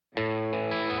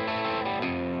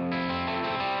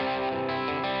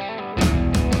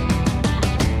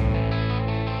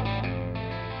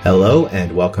Hello,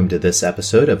 and welcome to this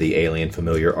episode of the Alien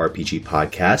Familiar RPG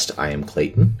Podcast. I am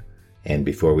Clayton, and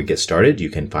before we get started,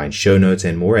 you can find show notes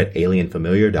and more at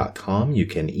alienfamiliar.com. You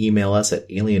can email us at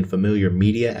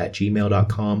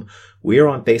alienfamiliarmedia@gmail.com. We are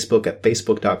on Facebook at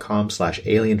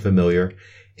facebook.com/alienfamiliar,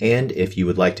 and if you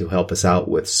would like to help us out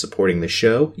with supporting the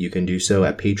show, you can do so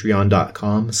at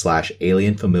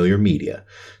patreon.com/alienfamiliarmedia.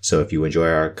 So if you enjoy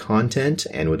our content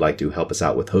and would like to help us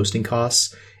out with hosting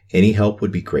costs, any help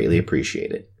would be greatly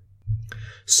appreciated.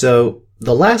 So,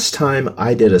 the last time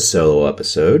I did a solo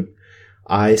episode,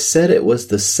 I said it was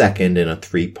the second in a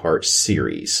 3-part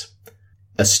series.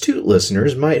 Astute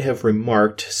listeners might have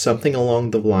remarked something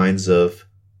along the lines of,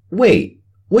 wait,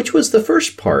 which was the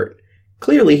first part?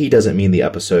 Clearly he doesn't mean the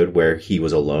episode where he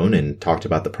was alone and talked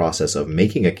about the process of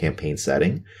making a campaign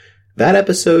setting. That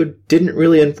episode didn't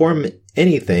really inform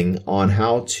anything on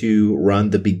how to run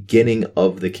the beginning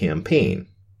of the campaign.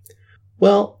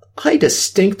 Well, I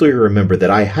distinctly remember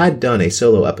that I had done a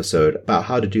solo episode about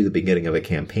how to do the beginning of a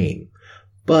campaign.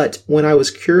 But when I was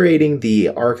curating the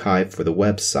archive for the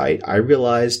website, I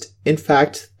realized, in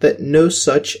fact, that no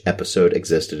such episode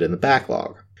existed in the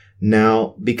backlog.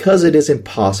 Now, because it is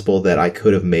impossible that I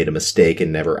could have made a mistake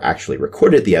and never actually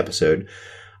recorded the episode,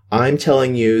 I'm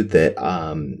telling you that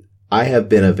I have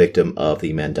been a victim of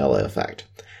the Mandela effect.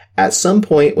 At some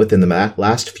point within the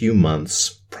last few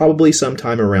months, probably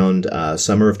sometime around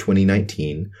summer of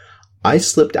 2019, I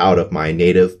slipped out of my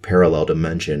native parallel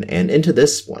dimension and into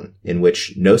this one, in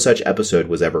which no such episode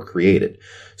was ever created.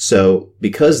 So,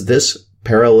 because this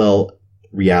parallel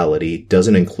reality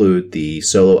doesn't include the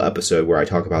solo episode where I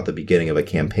talk about the beginning of a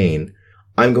campaign,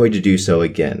 I'm going to do so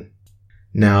again.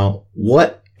 Now,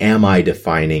 what am I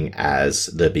defining as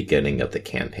the beginning of the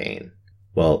campaign?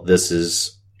 Well, this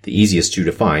is the easiest to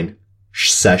define.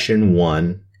 Session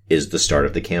 1 is the start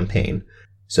of the campaign.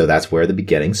 So that's where the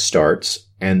beginning starts.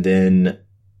 And then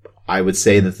I would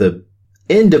say that the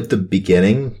end of the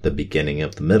beginning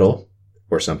of the middle,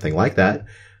 or something like that,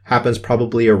 happens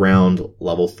probably around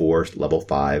level 4, level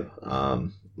 5.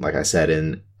 Like I said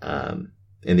in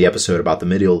the episode about the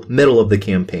middle of the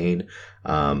campaign,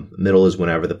 middle is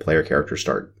whenever the player characters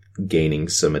start gaining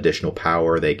some additional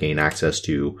power. They gain access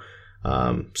to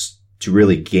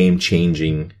really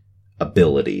game-changing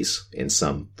abilities in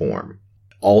some form.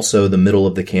 Also, the middle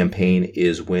of the campaign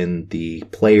is when the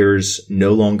players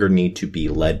no longer need to be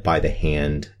led by the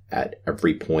hand at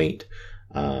every point,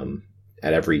 at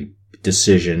every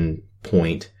decision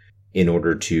point in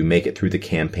order to make it through the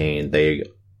campaign. They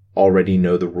already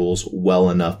know the rules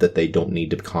well enough that they don't need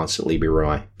to constantly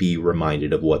be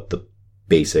reminded of what the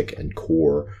basic and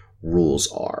core rules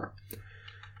are.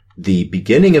 The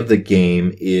beginning of the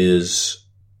game is,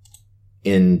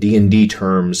 in D&D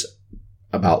terms,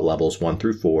 about levels 1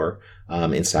 through 4.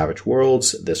 In Savage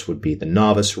Worlds, this would be the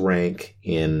novice rank.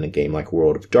 In a game like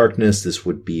World of Darkness, this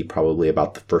would be probably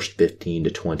about the first 15 to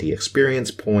 20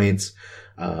 experience points.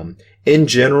 In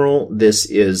general, this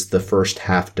is the first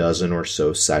half dozen or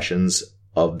so sessions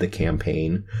of the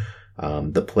campaign.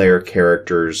 The player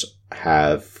characters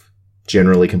have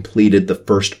generally completed the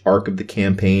first arc of the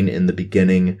campaign in the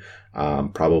beginning,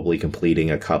 probably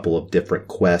completing a couple of different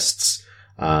quests.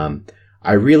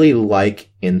 I really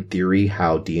like, in theory,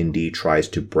 how D&D tries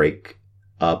to break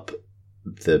up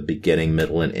the beginning,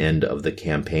 middle, and end of the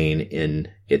campaign in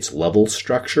its level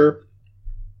structure.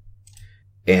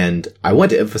 And I want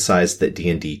to emphasize that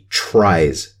D&D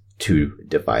tries to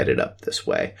divide it up this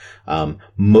way.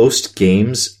 Most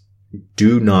games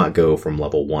do not go from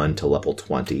level 1 to level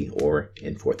 20, or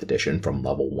in 4th edition, from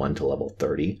level 1 to level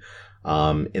 30.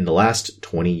 In the last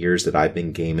 20 years that I've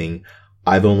been gaming,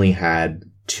 I've only had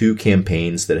 2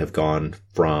 campaigns that have gone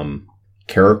from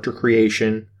character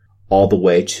creation all the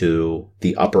way to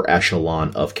the upper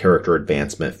echelon of character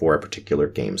advancement for a particular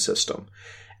game system.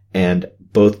 And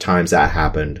both times that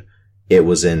happened, it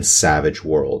was in Savage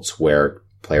Worlds, where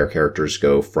player characters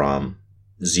go from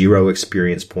 0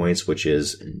 experience points, which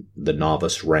is the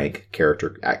novice rank character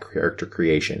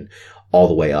creation, all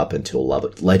the way up until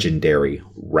legendary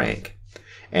rank.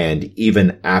 And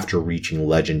even after reaching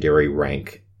legendary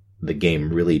rank, the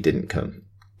game really didn't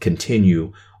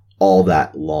continue all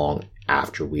that long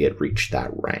after we had reached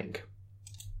that rank.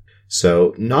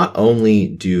 So not only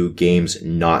do games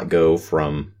not go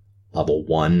from level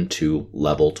 1 to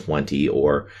level 20,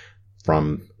 or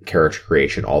from character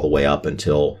creation all the way up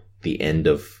until the end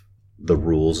of the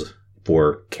rules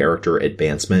for character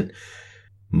advancement,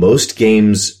 most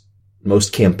campaigns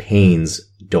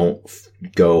don't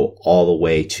go all the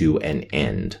way to an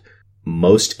end.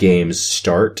 Most games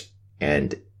start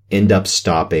and end up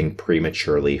stopping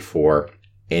prematurely for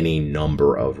any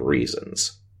number of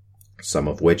reasons. some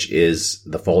of which is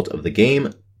the fault of the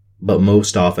game, but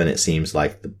most often it seems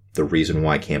like the reason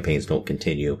why campaigns don't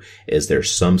continue is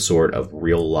there's some sort of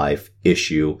real life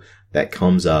issue that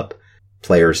comes up.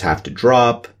 Players have to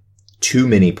drop. Too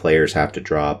many players have to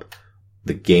drop.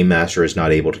 The game master is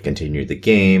not able to continue the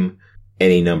game.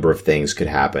 Any number of things could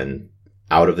happen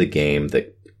out of the game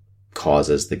that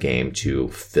causes the game to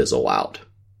fizzle out.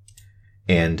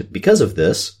 And because of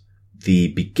this,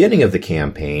 the beginning of the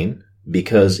campaign,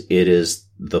 because it is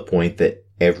the point that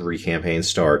every campaign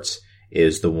starts,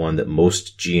 is the one that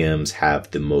most GMs have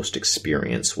the most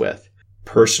experience with.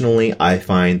 Personally, I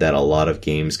find that a lot of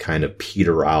games kind of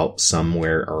peter out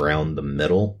somewhere around the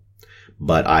middle,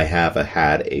 but I have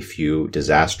had a few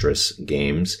disastrous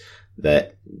games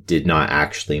that did not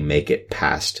actually make it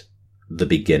past the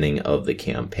beginning of the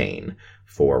campaign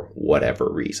for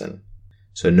whatever reason.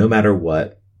 So no matter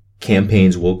what,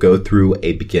 campaigns will go through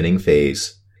a beginning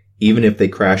phase. Even if they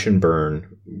crash and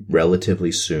burn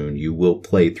relatively soon, you will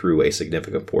play through a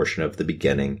significant portion of the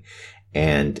beginning.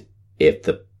 And if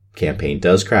the campaign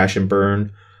does crash and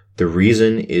burn, the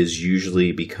reason is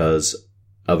usually because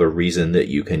of a reason that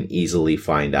you can easily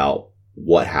find out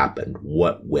what happened,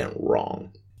 what went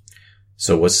wrong.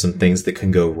 So what's some things that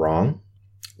can go wrong?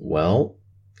 Well,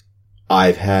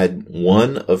 I've had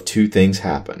one of two things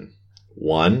happen.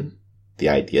 One, the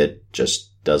idea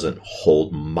just doesn't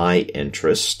hold my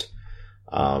interest.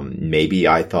 Maybe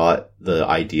I thought the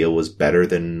idea was better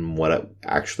than what it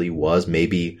actually was.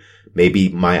 Maybe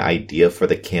my idea for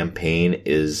the campaign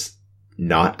is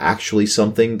not actually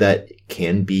something that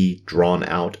can be drawn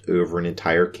out over an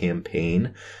entire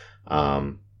campaign.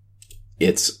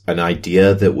 It's an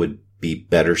idea that would be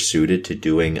better suited to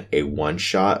doing a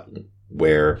one-shot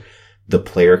where the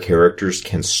player characters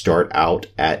can start out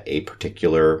at a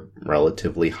particular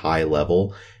relatively high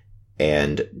level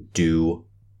and do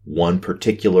one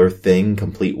particular thing,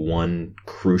 complete one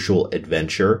crucial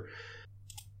adventure.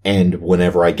 And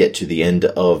whenever I get to the end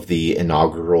of the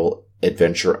inaugural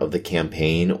adventure of the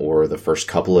campaign or the first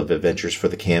couple of adventures for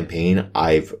the campaign,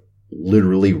 I've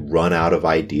literally run out of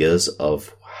ideas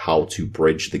of how to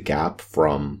bridge the gap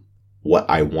from what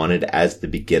I wanted as the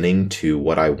beginning to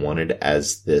what I wanted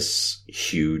as this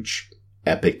huge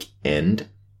epic end,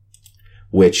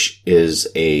 which is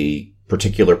a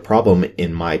particular problem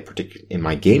in my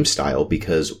game style,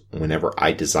 because whenever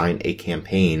I design a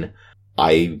campaign,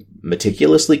 I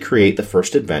meticulously create the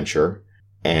first adventure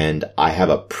and I have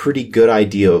a pretty good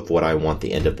idea of what I want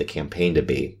the end of the campaign to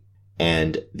be.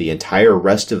 And the entire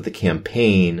rest of the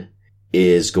campaign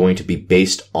is going to be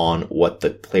based on what the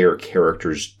player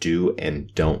characters do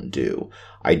and don't do.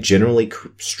 I generally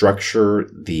structure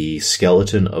the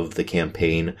skeleton of the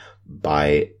campaign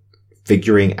by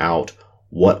figuring out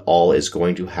what all is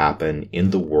going to happen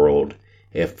in the world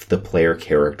if the player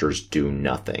characters do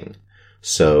nothing.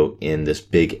 So in this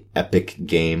big epic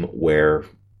game where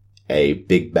a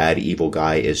big bad evil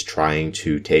guy is trying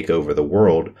to take over the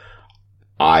world,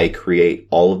 I create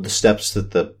all of the steps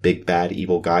that the big bad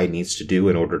evil guy needs to do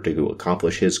in order to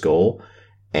accomplish his goal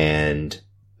and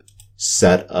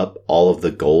set up all of the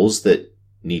goals that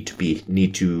need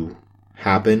to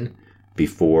happen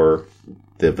before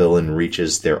the villain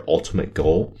reaches their ultimate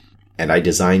goal. And I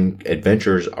design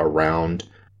adventures around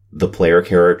the player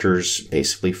characters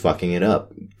basically fucking it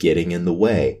up, getting in the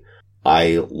way.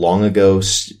 I long ago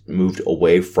moved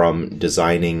away from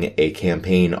designing a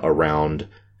campaign around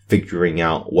figuring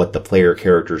out what the player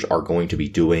characters are going to be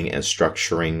doing and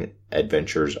structuring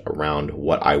adventures around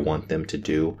what I want them to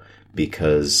do,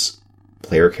 because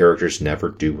player characters never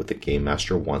do what the game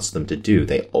master wants them to do.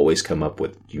 They always come up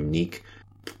with unique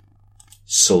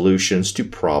solutions to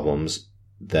problems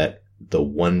that the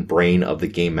one brain of the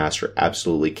game master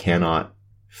absolutely cannot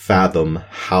fathom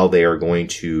how they are going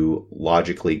to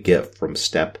logically get from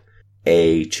step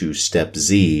A to step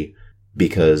Z,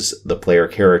 because the player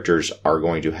characters are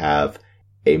going to have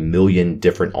a million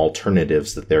different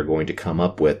alternatives that they're going to come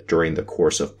up with during the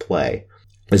course of play.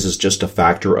 This is just a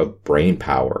factor of brain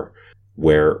power,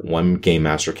 where one game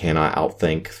master cannot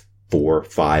outthink 4,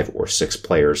 5, or 6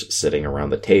 players sitting around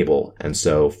the table. And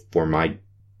so for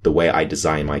the way I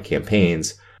design my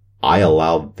campaigns, I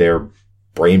allow their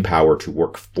brain power to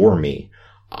work for me.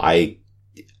 I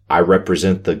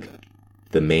represent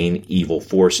the main evil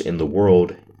force in the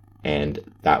world, and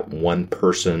that one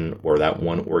person or that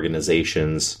one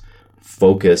organization's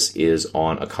focus is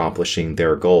on accomplishing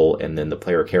their goal, and then the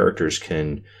player characters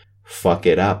can fuck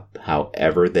it up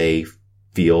however they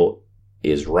feel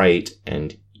is right,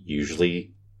 and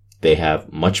usually they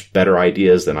have much better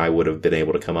ideas than I would have been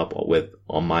able to come up with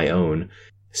on my own,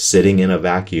 sitting in a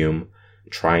vacuum,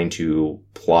 trying to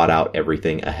plot out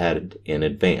everything ahead in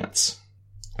advance.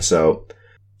 So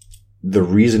the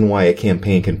reason why a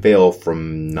campaign can fail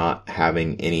from not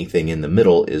having anything in the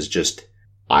middle is just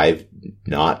I've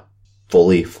not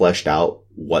fully fleshed out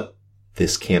what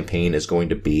this campaign is going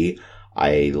to be.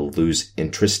 I lose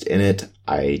interest in it.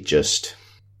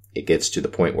 It gets to the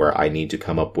point where I need to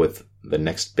come up with the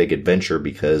next big adventure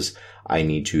because I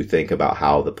need to think about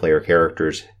how the player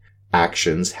characters'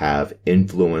 actions have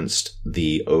influenced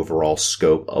the overall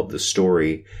scope of the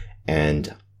story,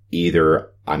 and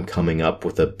either I'm coming up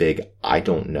with a big, I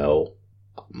don't know,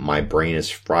 my brain is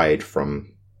fried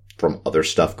from other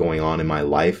stuff going on in my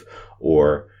life,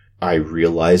 or I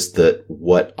realize that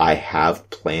what I have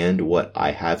planned, what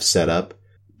I have set up,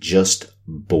 just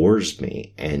bores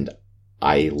me, and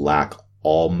I lack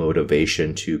all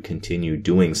motivation to continue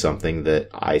doing something that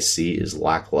I see is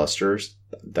lackluster,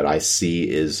 that I see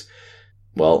is,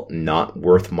 well, not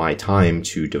worth my time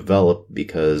to develop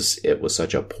because it was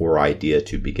such a poor idea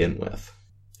to begin with.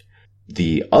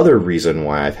 The other reason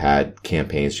why I've had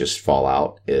campaigns just fall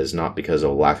out is not because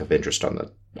of a lack of interest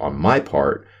on my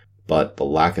part, but the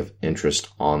lack of interest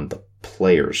on the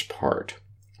player's part.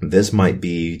 This might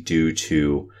be due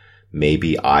to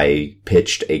maybe I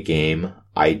pitched a game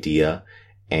idea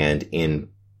and in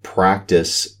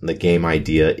practice the game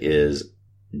idea is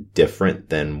different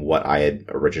than what I had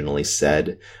originally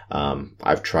said.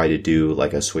 I've tried to do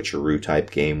like a switcheroo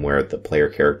type game where the player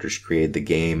characters create the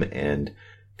game and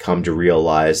come to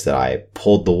realize that I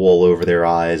pulled the wool over their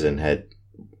eyes and had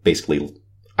basically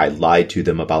I lied to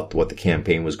them about what the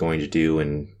campaign was going to do,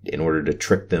 and in order to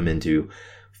trick them into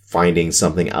finding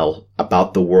something else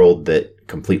about the world that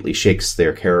completely shakes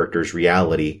their character's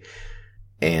reality,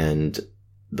 and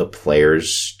the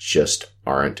players just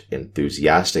aren't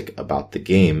enthusiastic about the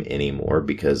game anymore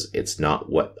because it's not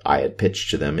what I had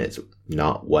pitched to them. It's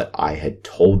not what I had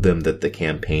told them that the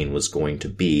campaign was going to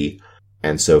be.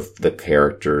 And so the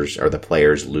characters or the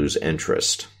players lose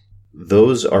interest.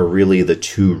 Those are really the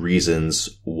two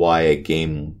reasons why a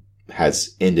game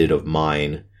has ended of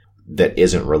mine that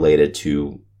isn't related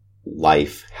to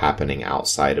life happening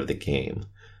outside of the game.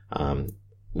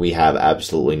 We have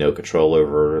absolutely no control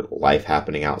over life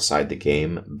happening outside the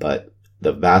game, but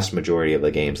the vast majority of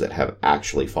the games that have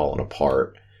actually fallen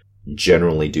apart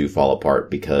generally do fall apart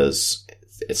because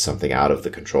it's something out of the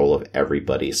control of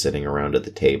everybody sitting around at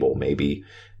the table. Maybe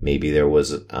there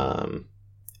was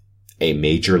a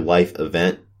major life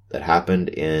event that happened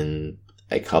in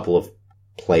a couple of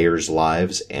players'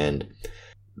 lives and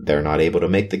they're not able to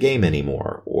make the game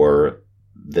anymore, or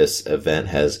this event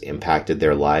has impacted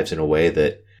their lives in a way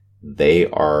that they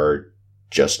are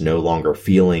just no longer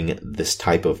feeling this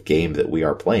type of game that we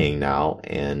are playing now,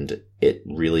 and it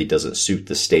really doesn't suit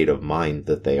the state of mind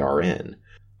that they are in.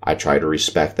 I try to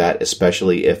respect that,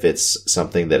 especially if it's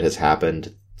something that has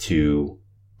happened to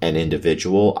an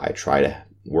individual. I try to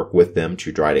work with them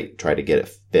to try to get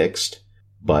it fixed,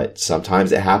 but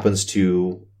sometimes it happens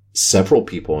to several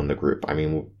people in the group. I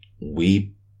mean,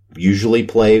 we usually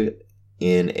play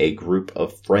in a group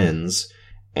of friends,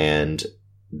 and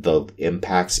the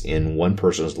impacts in one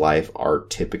person's life are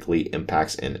typically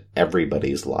impacts in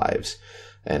everybody's lives.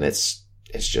 And it's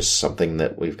just something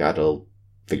that we've got to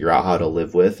figure out how to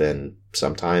live with. And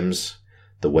sometimes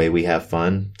the way we have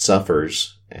fun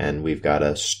suffers, and we've got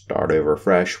to start over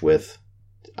fresh with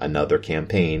another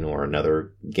campaign or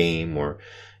another game, or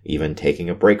even taking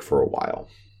a break for a while.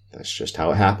 That's just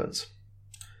how it happens.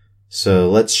 So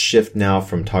let's shift now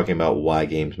from talking about why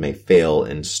games may fail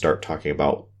and start talking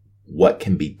about what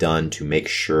can be done to make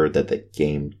sure that the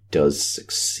game does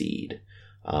succeed.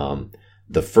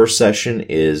 The first session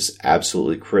is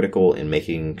absolutely critical in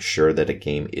making sure that a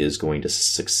game is going to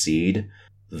succeed.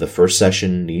 The first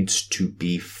session needs to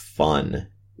be fun.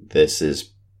 This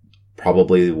is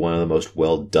probably one of the most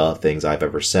well-duh things I've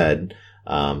ever said,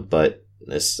 but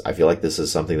I feel like this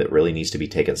is something that really needs to be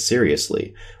taken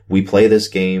seriously. We play this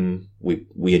game, we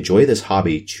enjoy this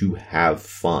hobby to have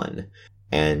fun,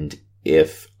 and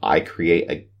if I create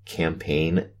a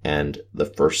campaign and the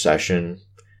first session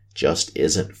just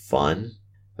isn't fun,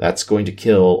 that's going to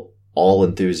kill all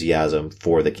enthusiasm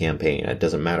for the campaign. It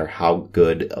doesn't matter how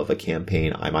good of a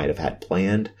campaign I might have had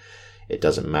planned. It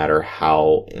doesn't matter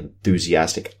how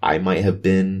enthusiastic I might have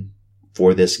been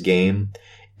for this game.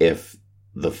 If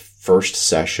the first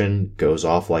session goes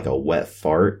off like a wet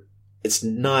fart, it's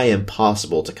nigh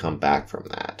impossible to come back from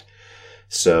that.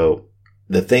 So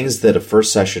the things that a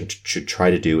first session should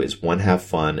try to do is, one, have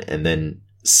fun, and then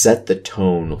set the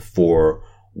tone for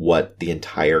what the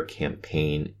entire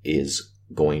campaign is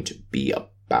going to be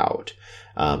about.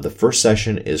 The first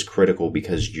session is critical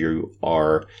because you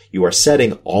are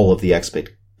setting all of the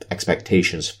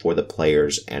expectations for the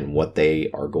players and what they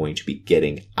are going to be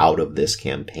getting out of this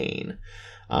campaign.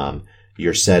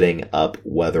 You're setting up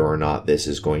whether or not this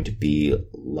is going to be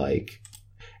like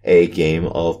a game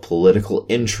of political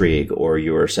intrigue, or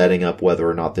you're setting up whether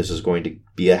or not this is going to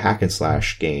be a hack and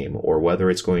slash game, or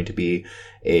whether it's going to be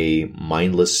a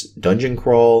mindless dungeon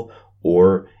crawl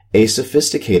or a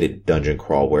sophisticated dungeon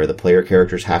crawl where the player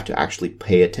characters have to actually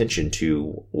pay attention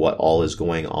to what all is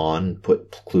going on, put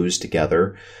clues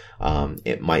together.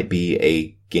 It might be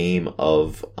a game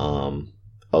of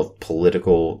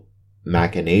political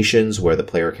machinations where the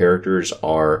player characters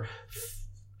are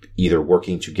either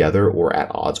working together or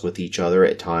at odds with each other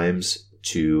at times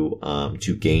to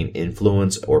gain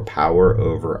influence or power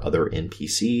over other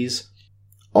NPCs.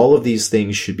 All of these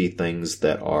things should be things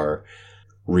that are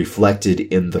reflected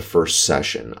in the first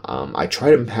session. I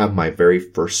try to have my very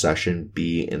first session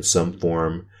be in some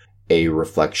form a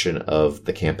reflection of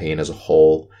the campaign as a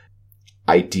whole.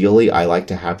 Ideally, I like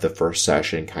to have the first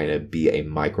session kind of be a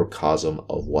microcosm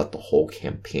of what the whole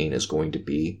campaign is going to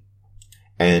be.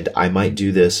 And I might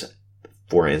do this,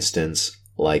 for instance,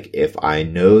 like if I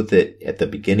know that at the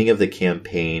beginning of the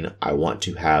campaign, I want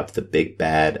to have the big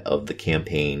bad of the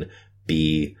campaign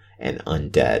be an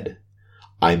undead.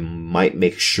 I might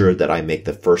make sure that I make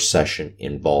the first session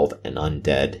involve an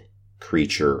undead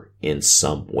creature in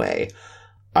some way.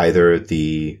 Either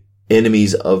the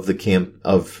enemies of the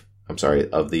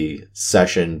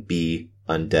session be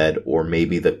undead, or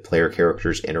maybe the player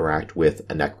characters interact with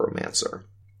a necromancer.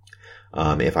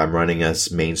 If I'm running a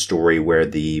main story where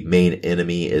the main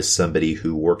enemy is somebody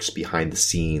who works behind the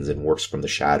scenes and works from the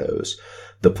shadows,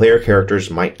 the player characters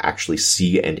might actually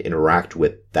see and interact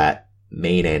with that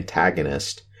main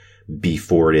antagonist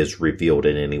before it is revealed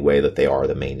in any way that they are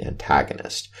the main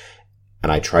antagonist.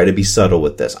 And I try to be subtle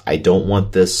with this. I don't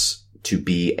want this to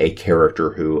be a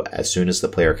character who, as soon as the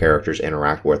player characters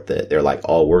interact with it, they're like,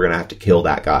 oh, we're going to have to kill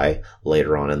that guy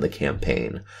later on in the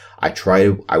campaign. I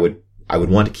would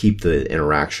want to keep the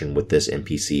interaction with this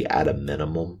NPC at a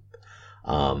minimum.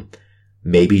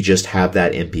 Maybe just have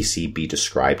that NPC be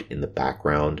described in the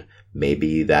background.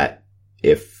 Maybe that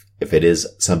if it is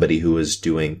somebody who is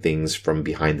doing things from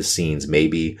behind the scenes,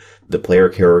 maybe the player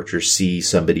characters see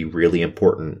somebody really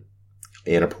important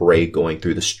in a parade going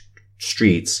through the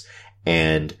streets,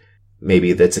 and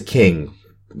maybe that's a king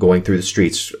going through the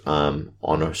streets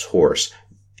on his horse.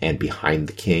 And behind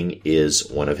the king is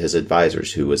one of his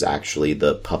advisors who is actually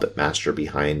the puppet master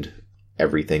behind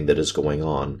everything that is going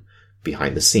on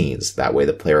behind the scenes. That way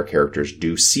the player characters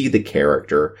do see the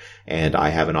character, and I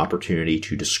have an opportunity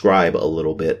to describe a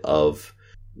little bit of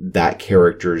that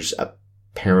character's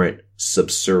apparent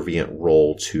subservient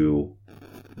role to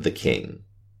the king.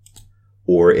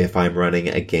 Or if I'm running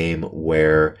a game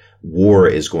where war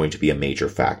is going to be a major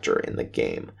factor in the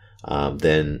game,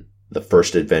 then the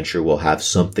first adventure will have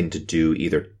something to do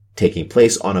either taking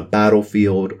place on a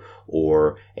battlefield,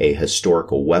 or a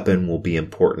historical weapon will be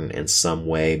important in some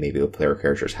way. Maybe the player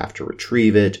characters have to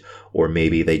retrieve it, or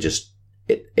maybe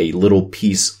a little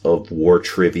piece of war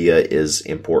trivia is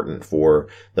important for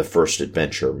the first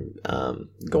adventure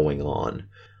going on.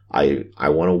 I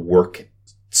want to work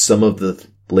some of the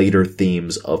later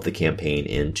themes of the campaign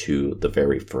into the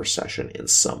very first session in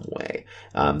some way.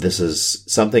 This is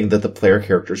something that the player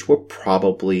characters will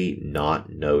probably not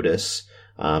notice.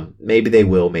 Maybe they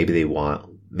will, maybe they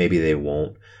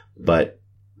won't, but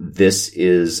this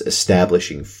is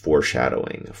establishing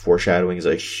foreshadowing. Foreshadowing is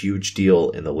a huge deal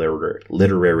in the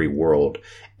literary world,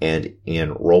 and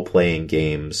in role-playing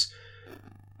games,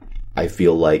 I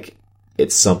feel like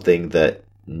it's something that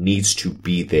needs to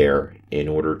be there in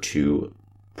order to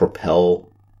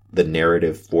propel the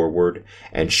narrative forward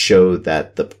and show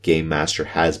that the game master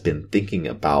has been thinking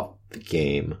about the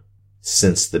game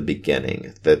since the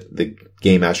beginning, that the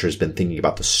game master has been thinking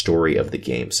about the story of the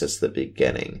game since the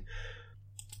beginning.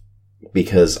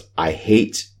 Because I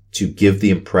hate to give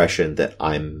the impression that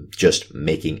I'm just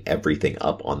making everything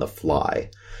up on the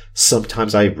fly.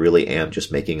 Sometimes I really am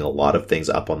just making a lot of things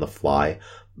up on the fly,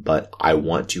 but I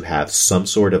want to have some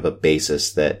sort of a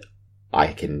basis that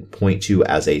I can point to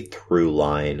as a through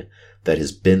line that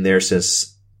has been there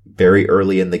since very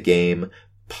early in the game,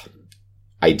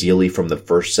 ideally from the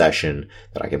first session,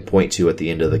 that I can point to at the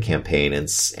end of the campaign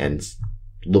and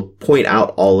point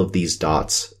out all of these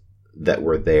dots that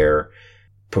were there,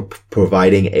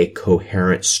 providing a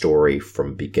coherent story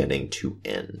from beginning to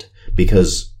end.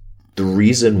 Because the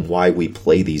reason why we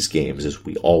play these games is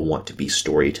we all want to be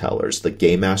storytellers. The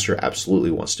game master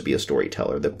absolutely wants to be a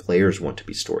storyteller. The players want to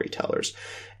be storytellers.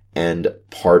 And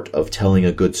part of telling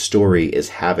a good story is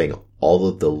having all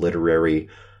of the literary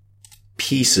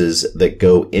pieces that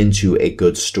go into a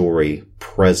good story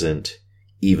present,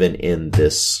 even in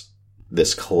this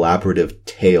collaborative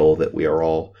tale that we are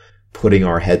all putting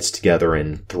our heads together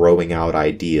and throwing out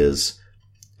ideas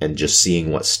and just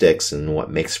seeing what sticks and what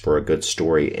makes for a good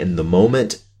story in the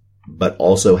moment, but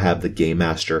also have the game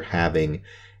master having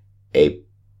a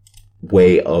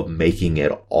way of making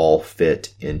it all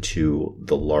fit into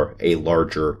a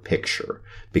larger picture,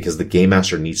 because the game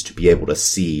master needs to be able to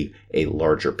see a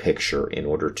larger picture in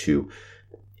order to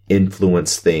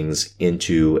influence things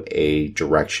into a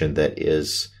direction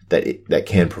that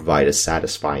can provide a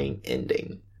satisfying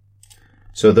ending.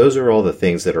 So those are all the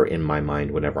things that are in my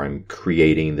mind whenever I'm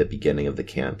creating the beginning of the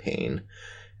campaign.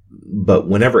 But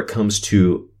whenever it comes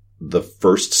to the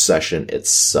first session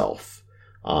itself,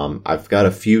 I've got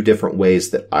a few different ways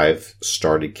that I've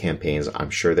started campaigns. I'm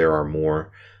sure there are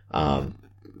more. And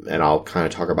I'll kind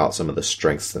of talk about some of the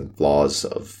strengths and flaws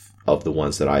of the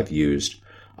ones that I've used.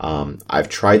 I've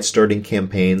tried starting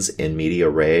campaigns in media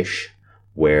res,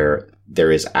 where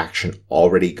there is action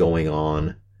already going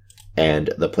on and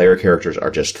the player characters are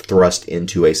just thrust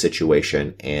into a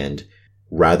situation, and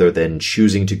rather than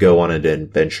choosing to go on an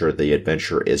adventure, the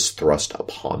adventure is thrust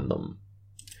upon them.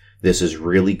 This is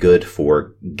really good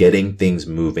for getting things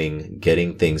moving,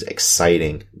 getting things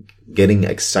exciting, getting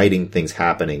exciting things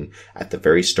happening at the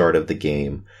very start of the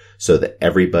game so that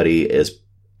everybody is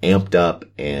amped up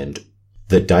and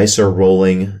the dice are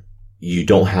rolling. You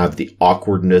don't have the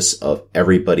awkwardness of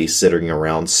everybody sitting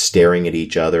around staring at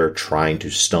each other, trying to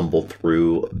stumble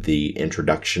through the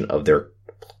introduction of their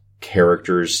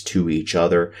characters to each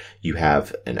other. You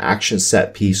have an action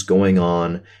set piece going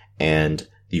on, and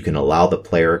you can allow the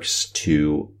players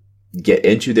to get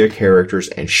into their characters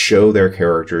and show their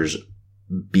characters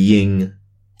being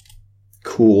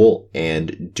cool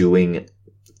and doing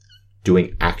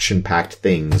action-packed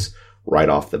things right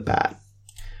off the bat.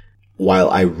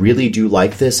 While I really do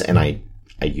like this, and I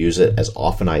use it as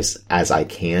often as I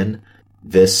can,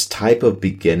 this type of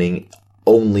beginning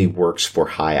only works for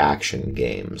high action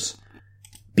games.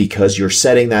 Because you're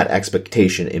setting that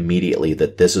expectation immediately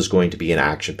that this is going to be an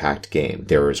action-packed game.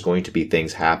 There is going to be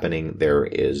things happening,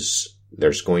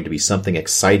 there's going to be something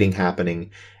exciting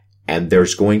happening, and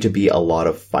there's going to be a lot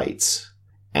of fights.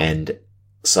 And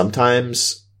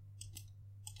sometimes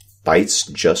fights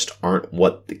just aren't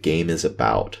what the game is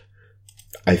about.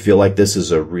 I feel like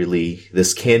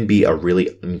this can be a really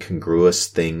incongruous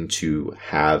thing to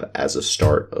have as a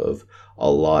start of a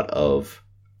lot of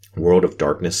World of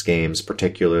Darkness games,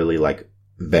 particularly like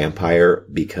Vampire,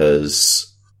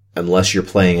 because unless you're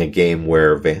playing a game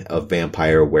of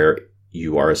Vampire where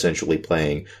you are essentially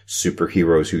playing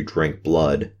superheroes who drink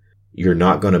blood, you're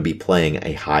not going to be playing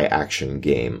a high action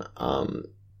game.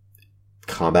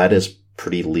 Combat is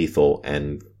pretty lethal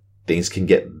and things can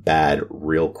get bad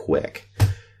real quick.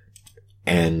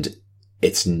 And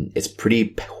it's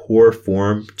pretty poor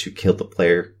form to kill the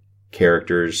player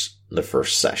characters in the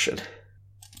first session,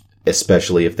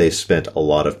 especially if they spent a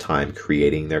lot of time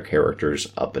creating their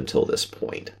characters up until this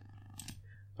point.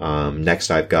 Next,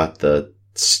 I've got the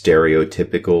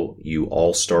stereotypical, you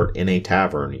all start in a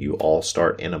tavern, you all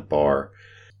start in a bar.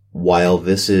 While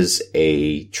this is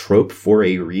a trope for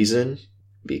a reason,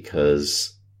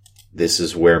 because this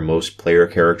is where most player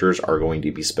characters are going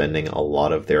to be spending a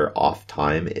lot of their off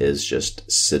time, is just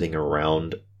sitting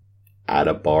around at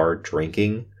a bar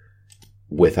drinking.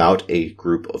 Without a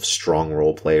group of strong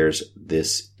role players,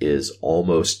 this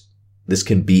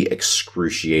can be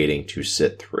excruciating to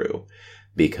sit through,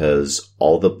 because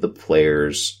all of the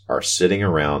players are sitting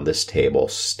around this table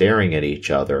staring at each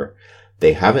other.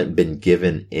 They haven't been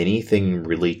given anything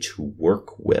really to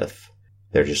work with.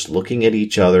 They're just looking at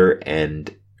each other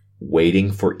and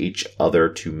waiting for each other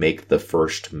to make the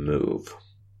first move.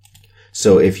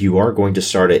 So if you are going to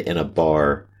start it in a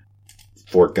bar,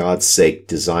 for God's sake,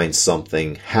 design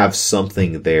something, have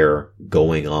something there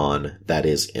going on that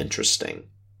is interesting.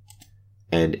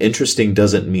 And interesting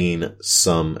doesn't mean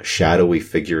some shadowy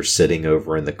figure sitting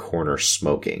over in the corner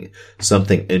smoking.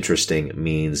 Something interesting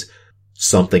means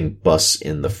something busts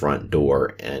in the front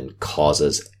door and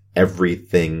causes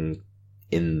everything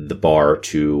in the bar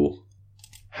to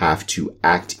have to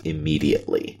act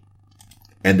immediately.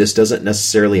 And this doesn't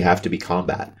necessarily have to be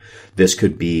combat. This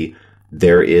could be,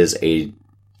 there is a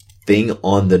thing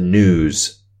on the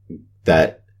news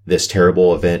that this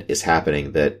terrible event is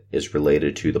happening that is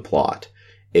related to the plot.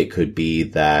 It could be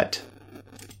that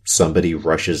somebody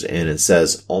rushes in and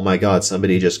says, "Oh my God,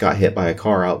 somebody just got hit by a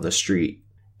car out in the street."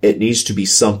 It needs to be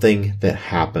something that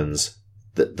happens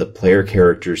the player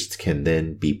characters can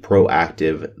then be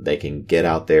proactive. They can get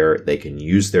out there. They can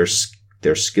use their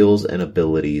skills and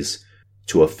abilities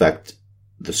to affect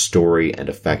the story and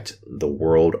affect the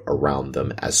world around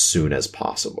them as soon as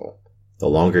possible. The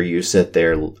longer you sit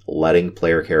there letting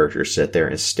player characters sit there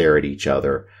and stare at each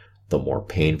other, the more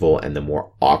painful and the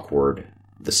more awkward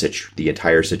the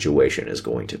entire situation is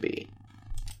going to be.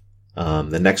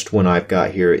 The next one I've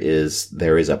got here is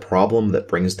there is a problem that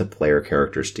brings the player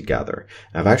characters together.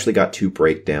 I've actually got 2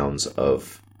 breakdowns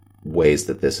of ways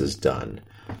that this is done,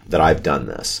 that I've done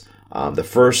this. The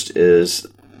first is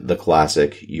the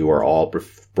classic, you are all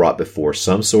brought before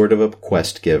some sort of a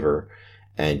quest giver,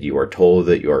 and you are told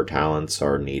that your talents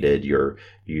are needed.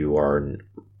 You are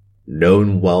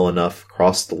known well enough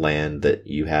across the land that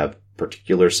you have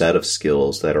particular set of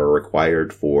skills that are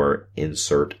required for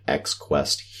insert X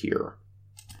quest here.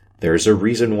 There's a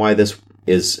reason why this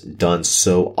is done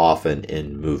so often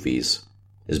in movies,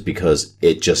 is because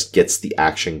it just gets the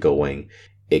action going.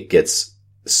 It gets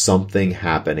something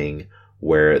happening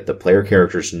where the player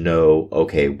characters know,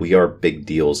 okay, we are big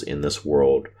deals in this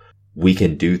world. We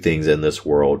can do things in this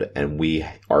world, and we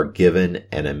are given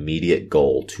an immediate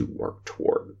goal to work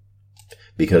toward.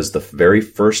 Because the very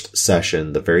first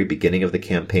session, the very beginning of the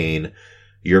campaign,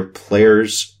 your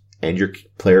players and your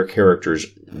player characters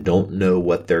don't know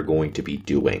what they're going to be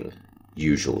doing,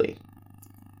 usually.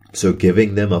 So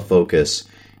giving them a focus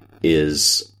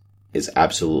is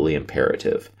absolutely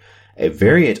imperative. A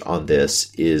variant on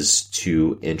this is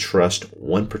to entrust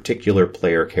one particular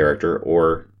player character,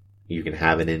 or you can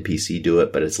have an NPC do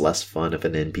it, but it's less fun if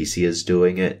an NPC is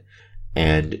doing it.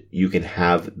 And you can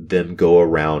have them go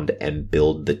around and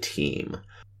build the team.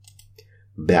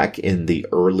 Back in the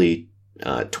early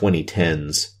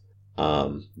 2010s,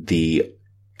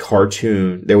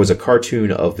 there was a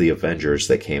cartoon of the Avengers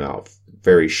that came out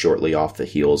very shortly off the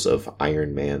heels of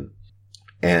Iron Man.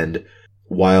 And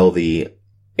while the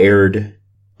aired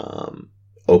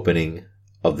opening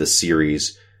of the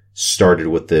series started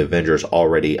with the Avengers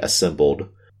already assembled,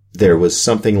 there was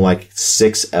something like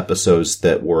 6 episodes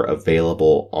that were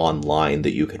available online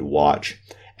that you could watch.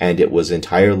 And it was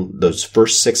those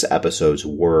first 6 episodes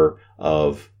were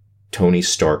of Tony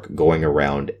Stark going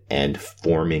around and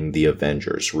forming the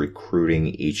Avengers, recruiting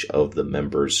each of the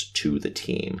members to the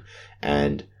team.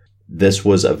 And this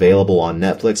was available on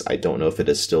Netflix. I don't know if it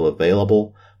is still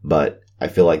available, but I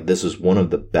feel like this is one of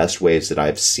the best ways that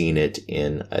I've seen it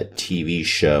in a TV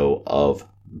show of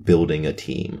building a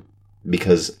team.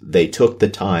 Because they took the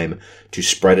time to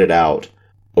spread it out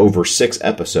over 6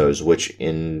 episodes, which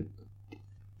in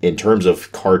terms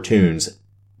of cartoons,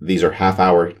 these are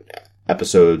half-hour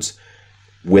episodes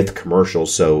with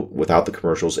commercials. So without the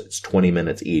commercials, it's 20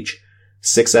 minutes each.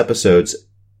 6 episodes,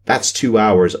 that's 2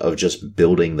 hours of just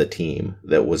building the team.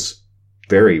 That was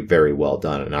very, very well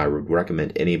done. And I would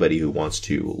recommend anybody who wants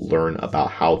to learn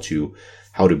about how to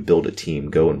build a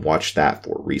team, go and watch that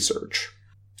for research.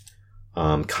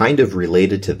 Kind of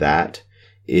related to that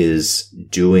is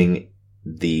doing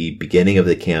the beginning of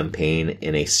the campaign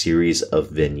in a series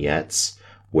of vignettes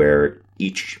where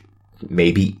each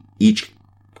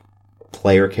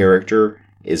player character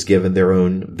is given their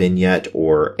own vignette,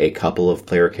 or a couple of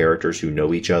player characters who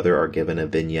know each other are given a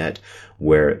vignette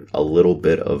where a little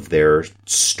bit of their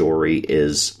story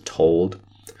is told.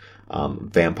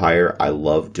 Vampire, I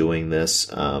love doing this.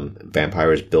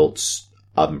 Vampire is built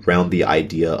around the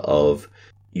idea of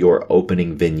your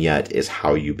opening vignette is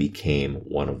how you became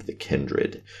one of the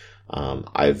kindred.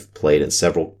 I've played in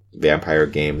several vampire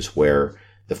games where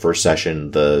the first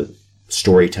session, the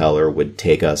storyteller would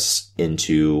take us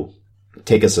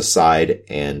aside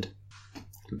and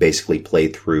basically play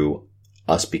through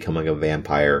us becoming a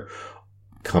vampire,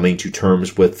 coming to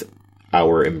terms with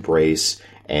our embrace,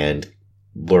 and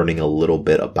learning a little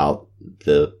bit about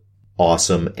the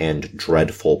awesome and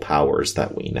dreadful powers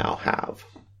that we now have.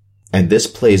 And this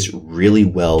plays really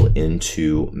well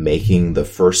into making the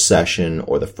first session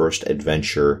or the first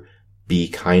adventure be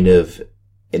kind of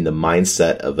in the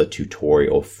mindset of a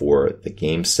tutorial for the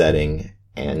game setting,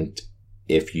 and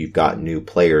if you've got new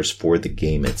players, for the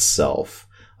game itself.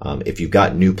 If you've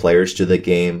got new players to the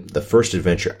game, the first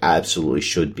adventure absolutely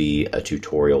should be a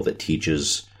tutorial that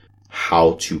teaches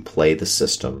how to play the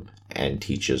system and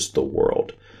teaches the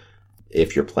world.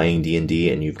 If you're playing D&D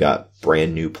and you've got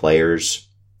brand new players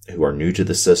who are new to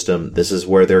the system, this is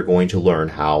where they're going to learn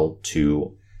how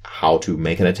to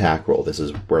make an attack roll. This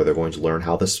is where they're going to learn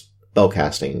how the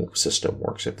spellcasting system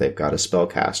works if they've got a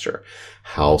spellcaster,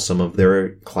 how some of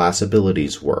their class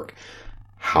abilities work,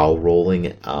 how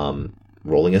rolling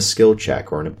a skill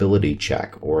check or an ability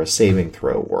check or a saving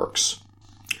throw works.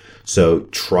 So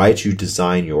try to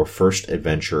design your first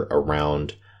adventure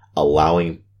around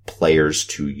allowing players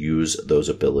to use those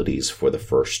abilities for the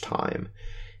first time.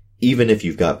 Even if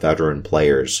you've got veteran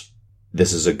players,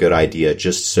 this is a good idea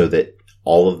just so that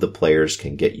all of the players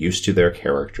can get used to their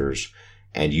characters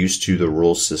and used to the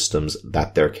rule systems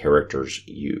that their characters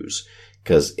use.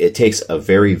 Because it takes a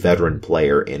very veteran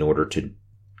player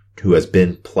who has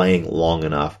been playing long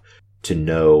enough to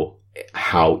know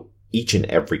how each and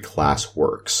every class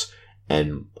works.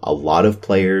 And a lot of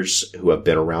players who have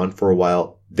been around for a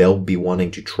while, they'll be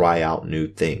wanting to try out new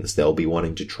things. They'll be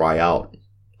wanting to try out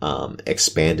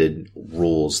expanded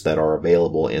rules that are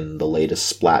available in the latest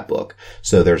Splat book.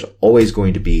 So there's always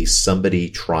going to be somebody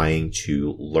trying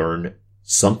to learn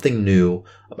something new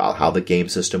about how the game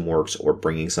system works or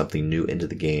bringing something new into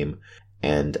the game.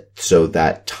 And so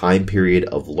that time period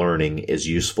of learning is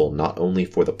useful not only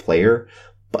for the player,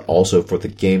 but also for the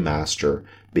game master,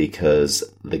 because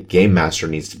the game master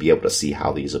needs to be able to see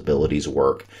how these abilities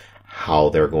work, how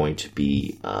they're going to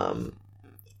be,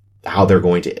 how they're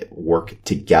going to work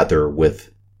together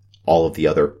with all of the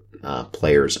other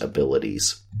players'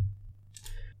 abilities.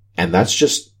 And that's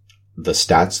just the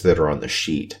stats that are on the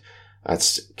sheet.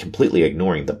 That's completely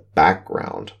ignoring the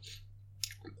background.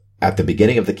 At the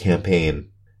beginning of the campaign,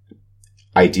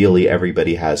 ideally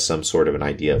everybody has some sort of an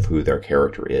idea of who their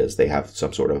character is. They have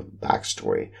some sort of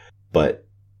backstory. But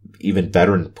even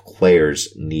veteran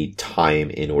players need time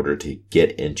in order to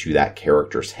get into that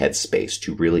character's headspace,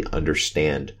 to really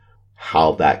understand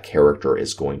how that character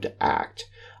is going to act.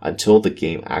 Until the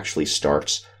game actually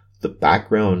starts, the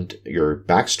background, your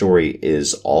backstory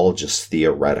is all just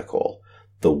theoretical.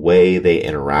 The way they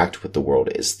interact with the world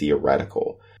is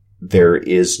theoretical. There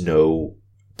is no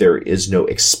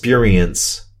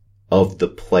experience of the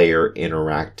player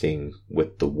interacting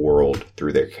with the world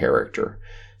through their character.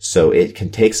 So it can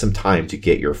take some time to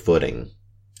get your footing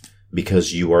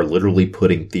because you are literally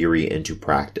putting theory into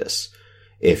practice.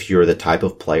 If you're the type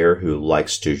of player who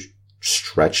likes to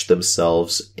stretch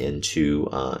themselves into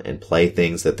and play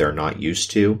things that they're not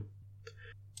used to,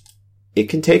 it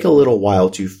can take a little while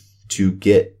to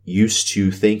get used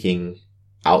to thinking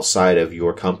outside of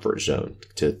your comfort zone,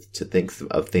 to think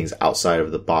of things outside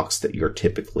of the box that you're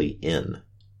typically in.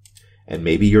 And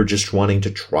maybe you're just wanting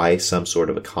to try some sort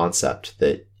of a concept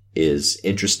that is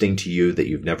interesting to you that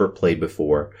you've never played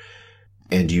before,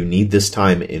 and you need this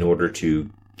time in order to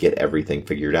get everything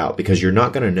figured out, because you're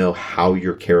not going to know how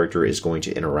your character is going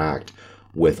to interact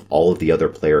with all of the other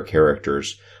player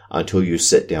characters until you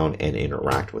sit down and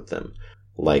interact with them.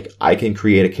 Like, I can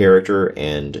create a character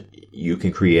and you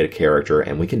can create a character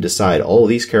and we can decide, oh,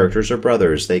 these characters are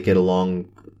brothers. They get along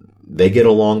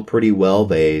pretty well.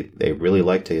 They really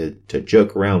like to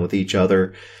joke around with each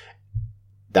other.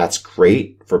 That's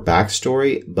great for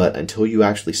backstory, but until you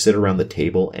actually sit around the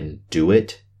table and do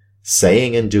it,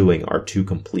 saying and doing are two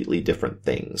completely different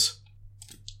things.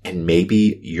 And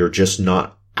maybe you're just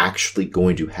not actually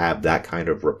going to have that kind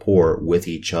of rapport with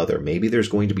each other. Maybe there's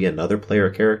going to be another player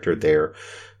character there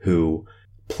who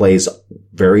plays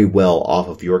very well off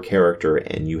of your character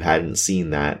and you hadn't seen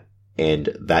that,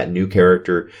 and that new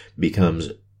character becomes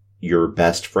your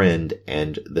best friend,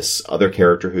 and this other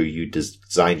character who you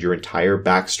designed your entire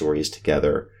backstories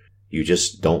together, you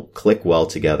just don't click well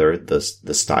together. The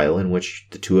style in which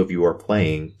the two of you are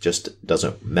playing just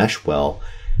doesn't mesh well,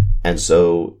 and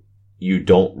so you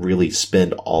don't really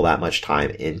spend all that much time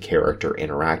in character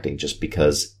interacting just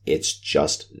because it's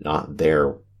just not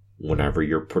there whenever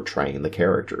you're portraying the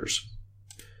characters.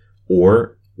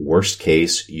 Or, worst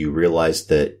case, you realize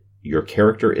that your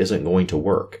character isn't going to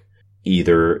work.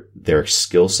 Either their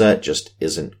skill set just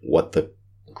isn't what the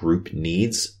group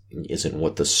needs, isn't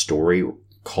what the story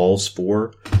calls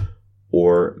for,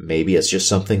 or maybe it's just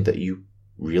something that you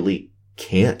really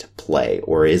can't play,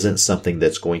 or isn't something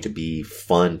that's going to be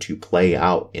fun to play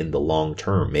out in the long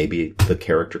term. Maybe the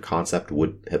character concept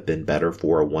would have been better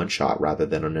for a one-shot rather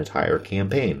than an entire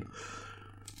campaign.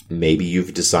 Maybe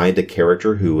you've designed a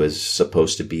character who is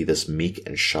supposed to be this meek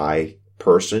and shy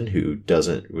person who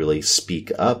doesn't really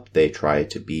speak up. They try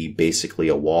to be basically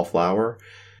a wallflower,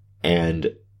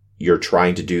 and you're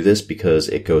trying to do this because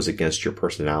it goes against your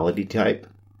personality type.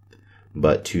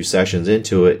 But 2 sessions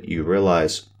into it, you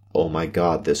realize, oh my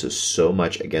god, this is so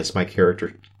much against my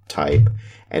character type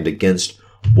and against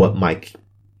what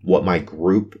my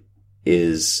group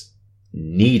is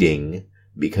needing,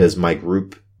 because my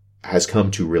group has come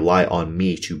to rely on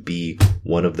me to be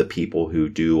one of the people who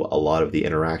do a lot of the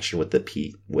interaction with the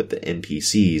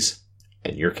NPCs,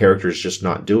 and your character's just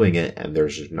not doing it, and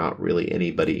there's not really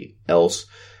anybody else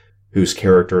whose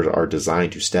characters are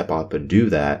designed to step up and do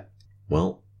that.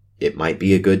 Well, it might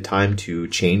be a good time to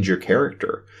change your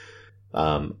character.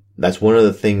 That's one of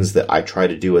the things that I try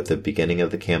to do at the beginning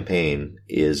of the campaign,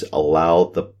 is allow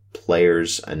the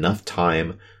players enough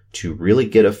time to really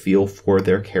get a feel for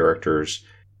their characters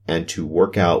and to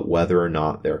work out whether or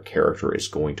not their character is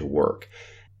going to work.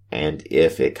 And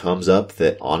if it comes up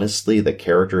that honestly the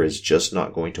character is just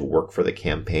not going to work for the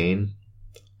campaign,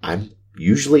 I'm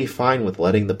usually fine with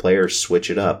letting the players switch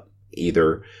it up.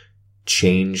 Either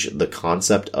change the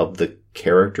concept of the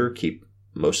character, keep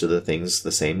most of the things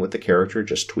the same with the character,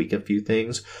 just tweak a few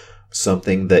things.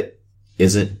 Something that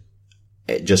isn't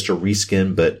just a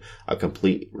reskin, but a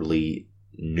completely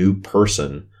new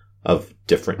person of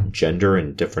different gender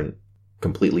and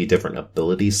completely different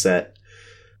ability set.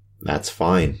 That's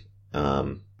fine.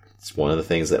 It's one of the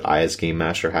things that I as Game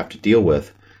Master have to deal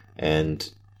with. And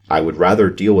I would rather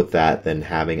deal with that than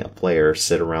having a player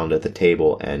sit around at the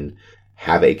table and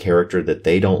have a character that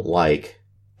they don't like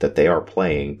that they are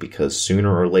playing, because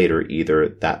sooner or later either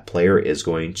that player is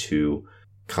going to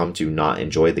come to not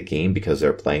enjoy the game because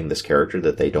they're playing this character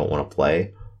that they don't want to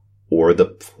play, or the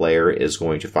player is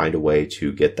going to find a way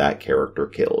to get that character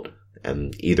killed.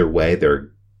 And either way,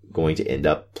 they're going to end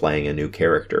up playing a new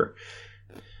character.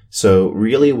 So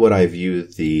really what I view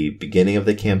the beginning of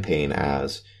the campaign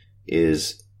as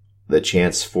is the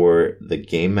chance for the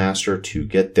Game Master to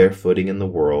get their footing in the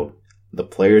world, the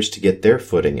players to get their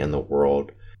footing in the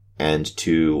world, and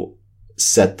to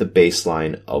set the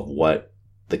baseline of what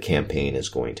the campaign is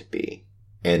going to be.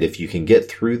 And if you can get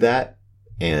through that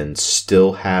and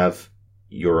still have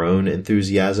your own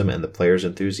enthusiasm and the players'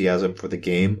 enthusiasm for the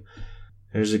game,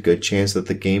 there's a good chance that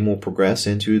the game will progress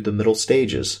into the middle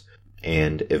stages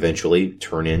and eventually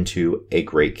turn into a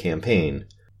great campaign.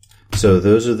 So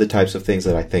those are the types of things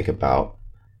that I think about.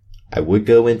 I would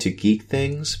go into geek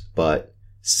things, but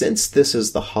since this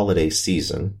is the holiday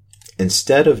season,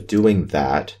 instead of doing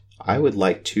that, I would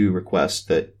like to request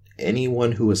that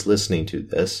anyone who is listening to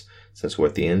this, since we're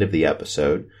at the end of the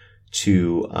episode,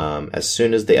 to, as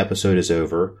soon as the episode is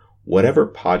over, whatever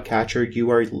podcatcher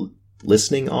you are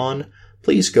listening on,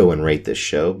 please go and rate this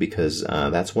show, because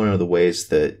that's one of the ways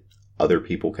that other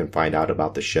people can find out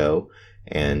about the show,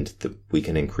 and we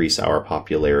can increase our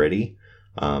popularity.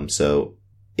 So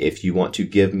if you want to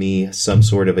give me some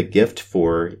sort of a gift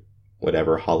for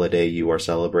whatever holiday you are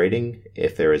celebrating,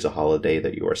 if there is a holiday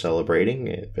that you are celebrating,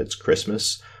 if it's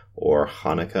Christmas or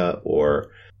Hanukkah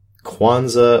or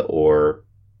Kwanzaa or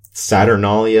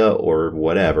Saturnalia or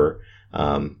whatever,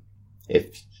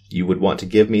 if you would want to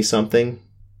give me something,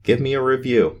 give me a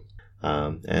review.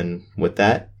 And with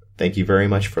that, thank you very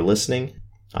much for listening.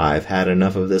 I've had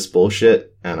enough of this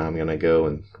bullshit, and I'm going to go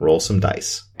and roll some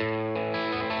dice.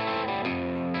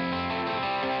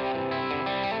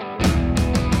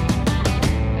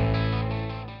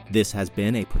 This has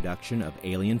been a production of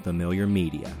Alien Familiar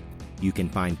Media. You can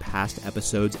find past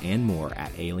episodes and more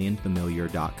at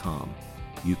alienfamiliar.com.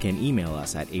 You can email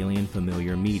us at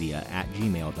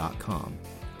alienfamiliarmedia@gmail.com.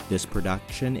 This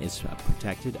production is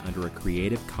protected under a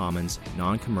Creative Commons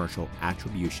non-commercial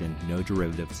attribution, no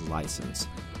derivatives license.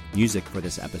 Music for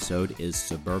this episode is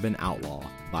Suburban Outlaw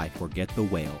by Forget the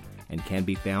Whale and can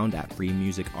be found at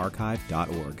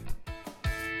freemusicarchive.org.